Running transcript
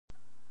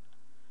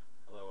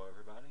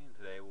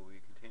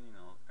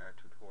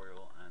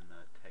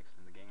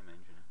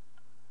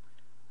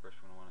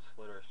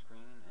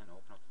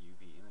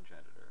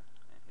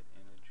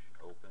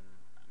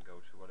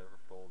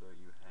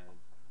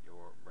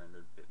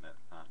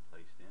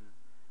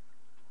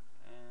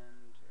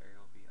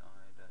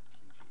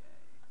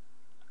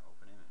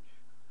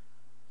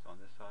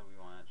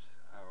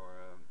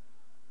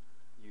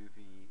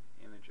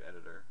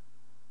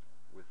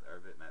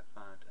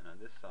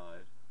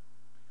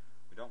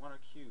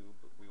cube,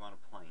 but we want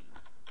a plane.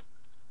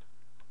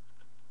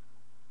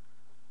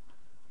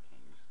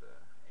 Can't use the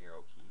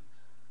arrow keys.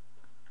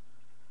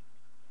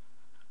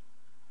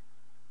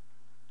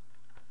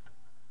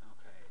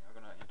 Okay, I'm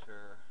going to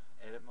enter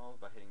edit mode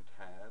by hitting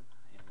tab,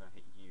 and I'm going to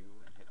hit U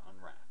and hit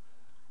unwrap.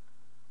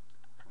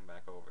 Come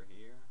back over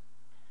here,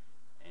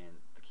 and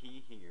the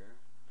key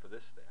here for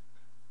this step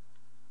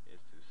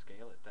is to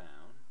scale it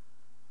down,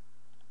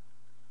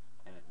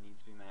 and it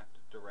needs to be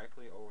mapped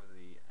directly over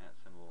the @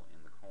 symbol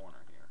in the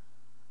corner here.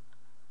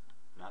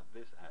 Not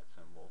this @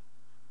 symbol,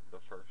 the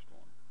first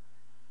one.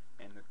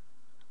 And the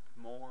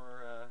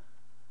more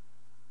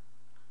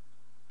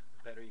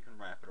better you can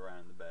wrap it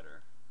around, the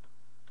better.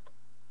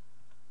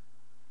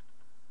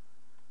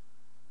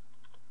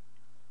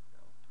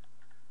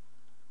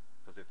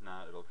 Because if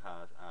not, it'll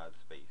cause odd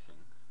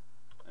spacing.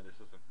 And this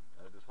is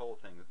this whole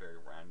thing is a very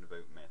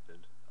roundabout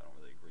method. I don't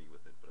really agree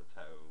with it, but it's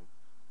how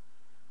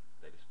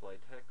they display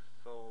text,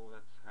 so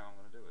that's how I'm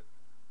going to do it.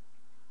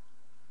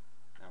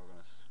 Now we're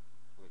going to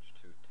switch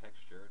to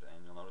textured,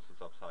 and you'll notice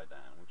it's upside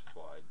down, which is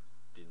why I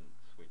didn't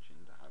switch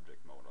into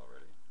object mode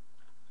already.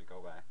 So go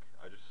back.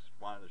 I just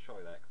wanted to show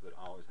you that because it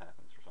always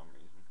happens for some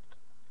reason.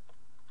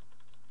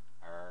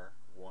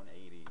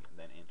 R180 and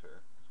then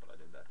enter. That's what I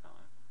did that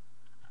time.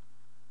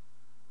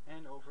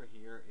 And over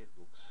here it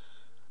looks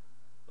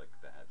like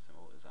the @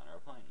 symbol is on our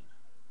plane.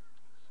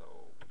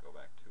 So we go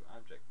back to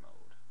object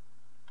mode.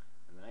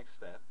 And the next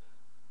step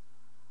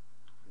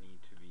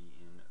need to be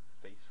in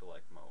face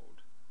select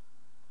mode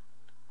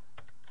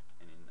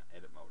and in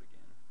edit mode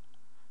again.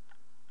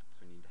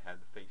 So we need to have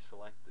the face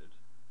selected,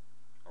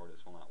 or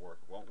this will not work.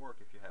 It won't work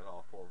if you have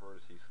all 4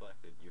 vertices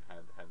selected. You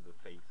have to have the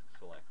face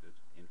selected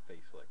in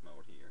face select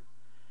mode here.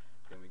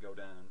 Then we go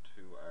down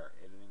to our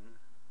editing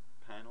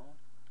panel,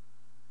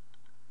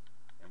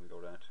 and we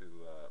go down to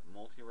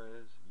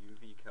multi-res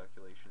UV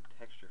calculation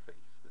texture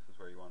face. This is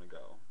where you want to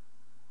go.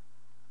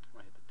 You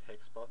want to hit the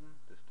text button.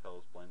 This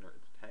tells Blender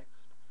it's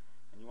text,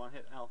 and you want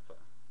to hit alpha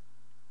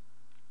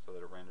so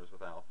that it renders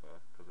with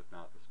alpha, because if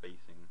not, the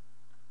spacing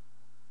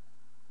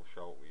will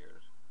show it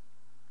weird.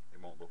 It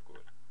won't look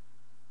good.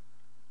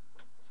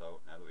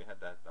 So now that we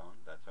had that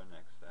done, that's our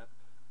next step.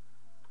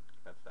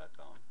 That's that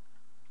done.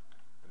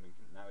 Then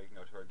now we can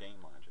go to our game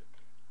logic.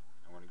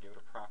 I want to give it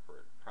a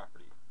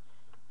property.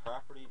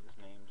 Property is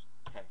named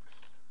text.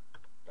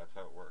 That's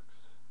how it works.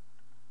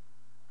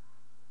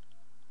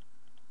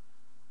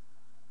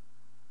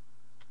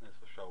 This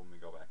will show when we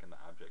go back into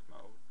object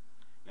mode.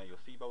 Now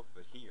you'll see both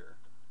of it here,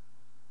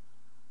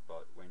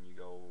 but when you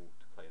go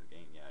to play the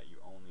game, yeah,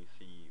 you only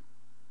see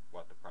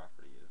what the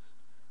property is.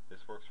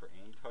 This works for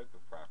any type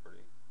of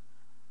property.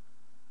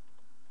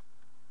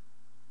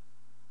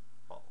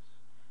 False.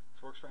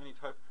 This works for any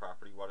type of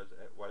property.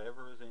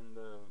 Whatever is in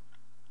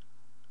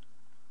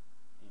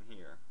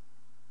here.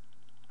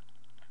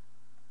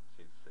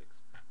 See, it's 6.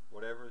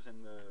 Whatever is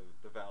in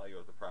the value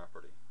of the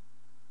property,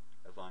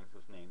 as long as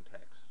it's named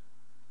text.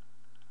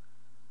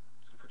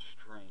 I'm just going to put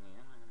string in.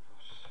 I'm going to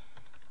put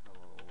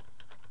hello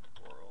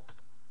world.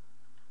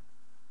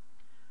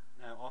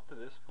 Now, up to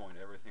this point,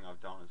 everything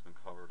I've done has been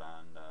covered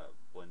on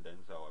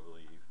Blendenso, I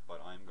believe, but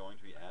I'm going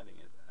to be adding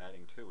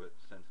to it,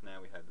 since now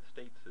we have the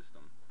state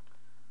system.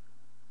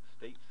 The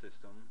state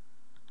system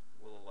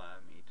will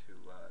allow me to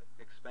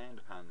expand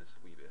upon this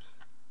a wee bit.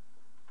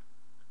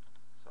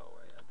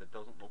 So that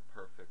doesn't look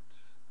perfect.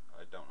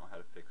 I don't know how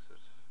to fix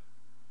it.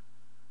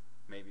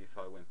 Maybe if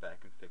I went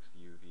back and fixed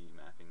the UV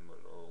mapping, but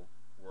it'll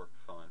work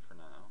fine for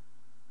now.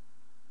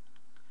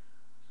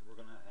 So we're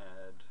going to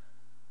add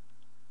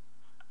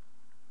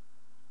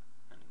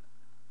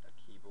a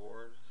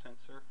keyboard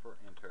sensor for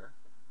enter,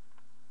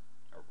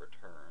 or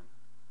return.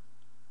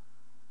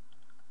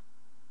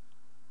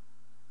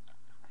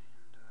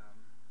 And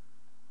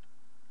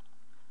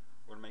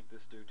we're going to make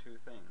this do 2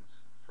 things.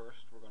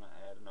 First, we're going to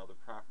add another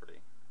property.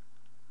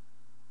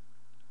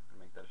 We're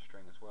going to make that a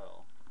string as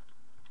well.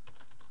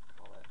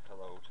 Call that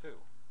hello2.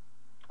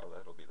 Or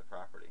that'll be the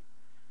property.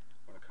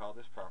 We're going to call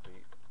this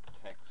property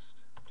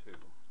text2.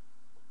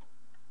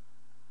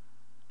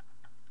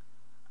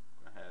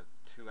 We're going to have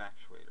 2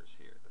 actuators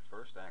here. The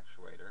first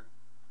actuator,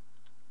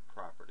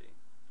 property,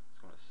 is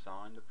going to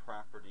assign the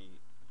property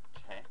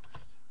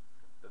text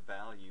the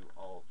value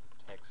of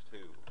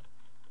text2.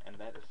 And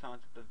that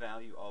assigns it the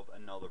value of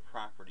another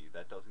property.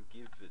 That doesn't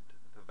give it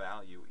the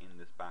value in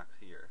this box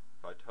here.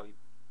 If I type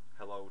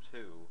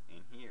hello2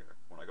 in here,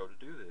 when I go to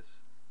do this,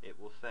 it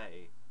will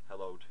say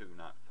hello2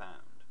 not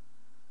found.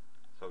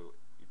 So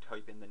you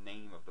type in the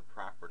name of the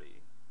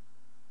property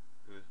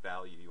whose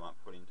value you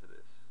want put into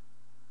this.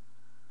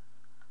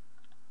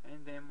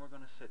 And then we're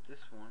going to set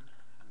this one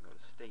and go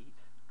to state,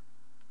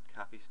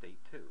 copy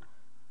state2.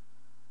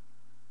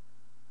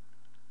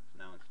 So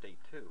now in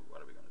state2, what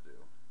are we going to do?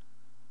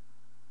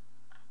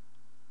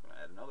 I'm going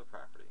to add another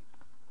property,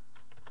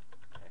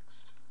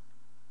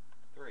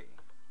 text3.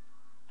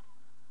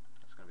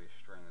 That's going to be a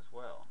string as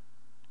well.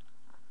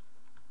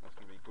 That's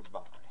going to be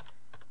goodbye.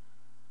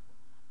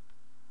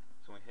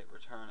 So when we hit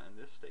return in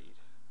this state,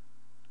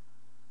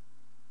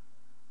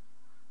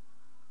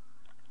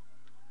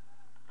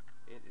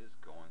 it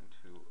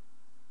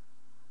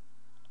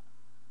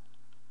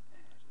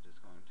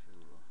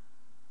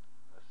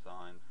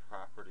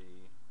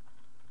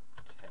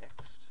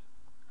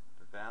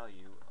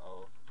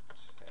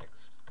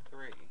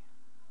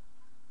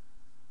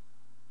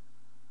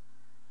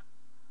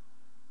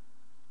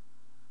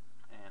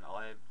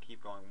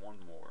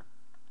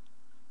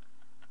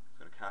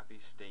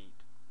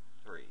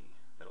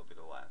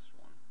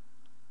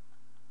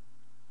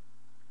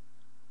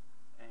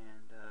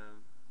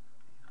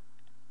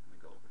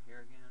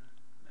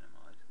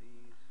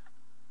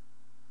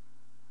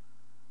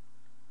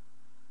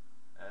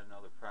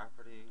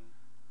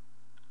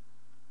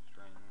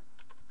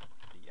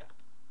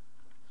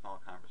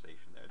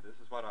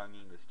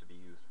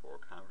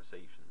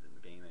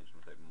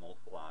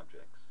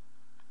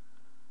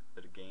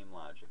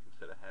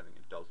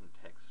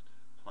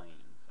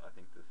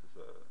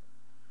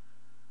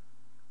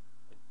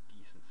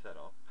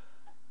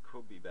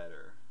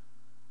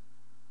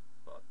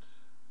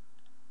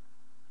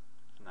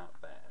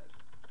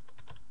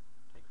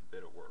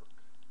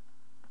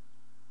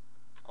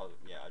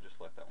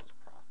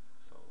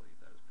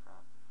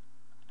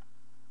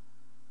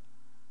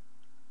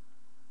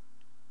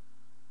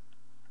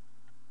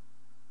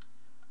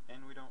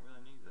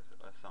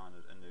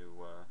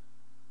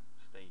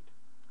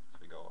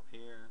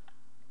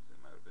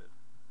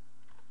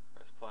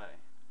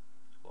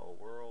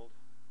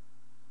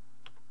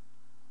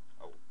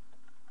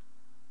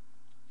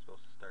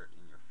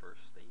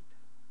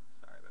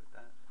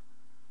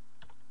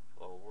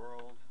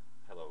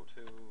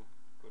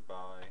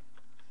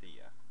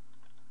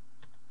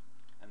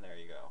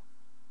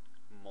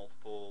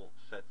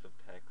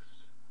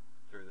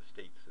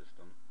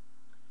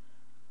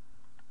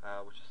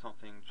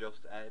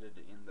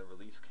highlighted in the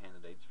release